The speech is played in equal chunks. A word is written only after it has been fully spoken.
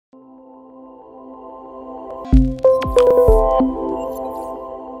I'm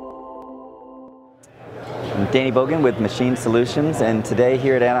Danny Bogan with Machine Solutions, and today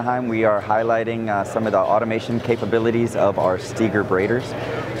here at Anaheim we are highlighting some of the automation capabilities of our Steger braiders.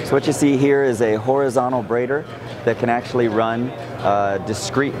 So what you see here is a horizontal braider that can actually run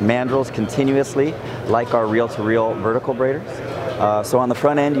discrete mandrels continuously like our reel-to-reel vertical braiders. So on the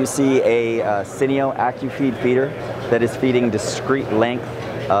front end you see a Syneo AccuFeed feeder that is feeding discrete length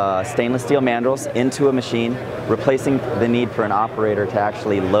stainless steel mandrels into a machine, replacing the need for an operator to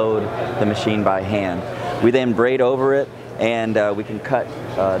actually load the machine by hand. We then braid over it, and we can cut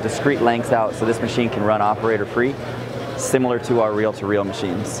discrete lengths out so this machine can run operator free, similar to our reel-to-reel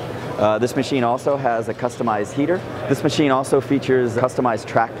machines. This machine also has a customized heater. This machine also features a customized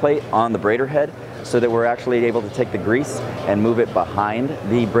track plate on the braider head, so that we're actually able to take the grease and move it behind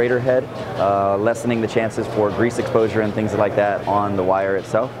the braider head, lessening the chances for grease exposure and things like that on the wire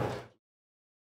itself.